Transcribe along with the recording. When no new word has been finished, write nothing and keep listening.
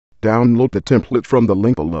Download the template from the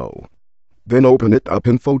link below. Then open it up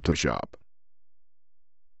in Photoshop.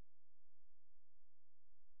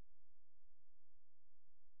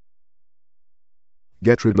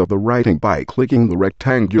 Get rid of the writing by clicking the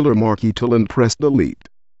rectangular marquee tool and press delete.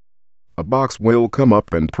 A box will come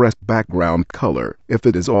up and press background color if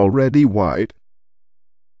it is already white.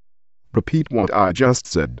 Repeat what I just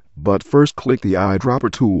said, but first click the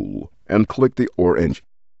eyedropper tool and click the orange.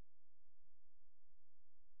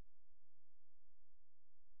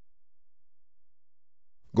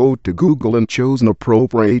 Go to Google and choose an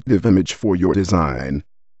appropriate image for your design.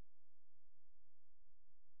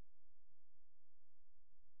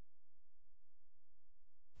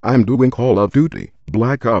 I'm doing Call of Duty,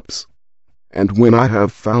 Black Ops. And when I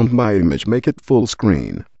have found my image, make it full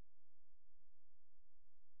screen.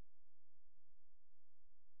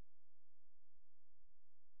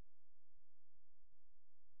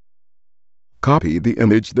 Copy the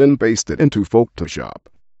image, then paste it into Photoshop.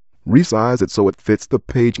 Resize it so it fits the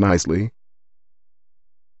page nicely.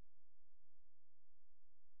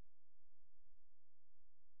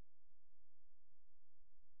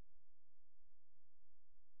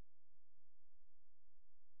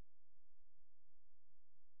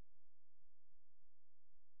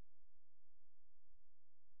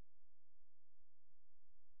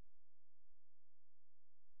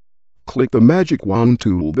 Click the magic wand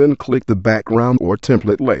tool, then click the background or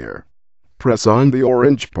template layer. Press on the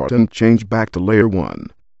orange part and change back to layer 1.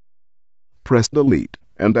 Press delete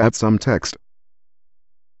and add some text.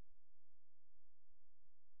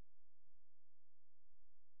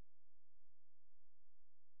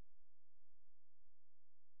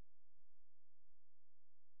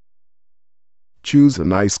 Choose a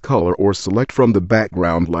nice color or select from the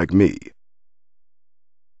background like me.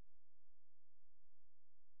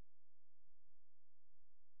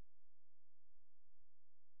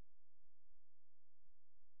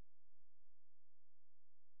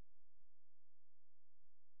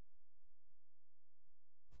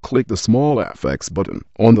 Click the small FX button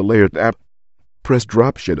on the Layer tab. Press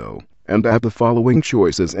Drop Shadow and add the following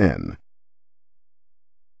choices in.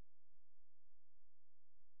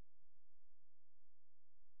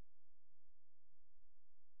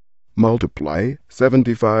 Multiply,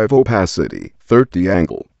 75 opacity, 30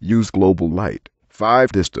 angle, use global light,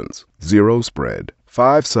 5 distance, 0 spread,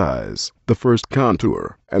 5 size, the first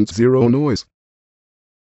contour, and 0 noise.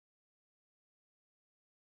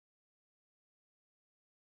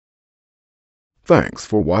 Thanks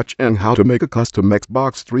for watching how to make a custom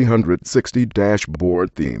Xbox 360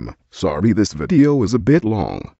 dashboard theme. Sorry this video is a bit long.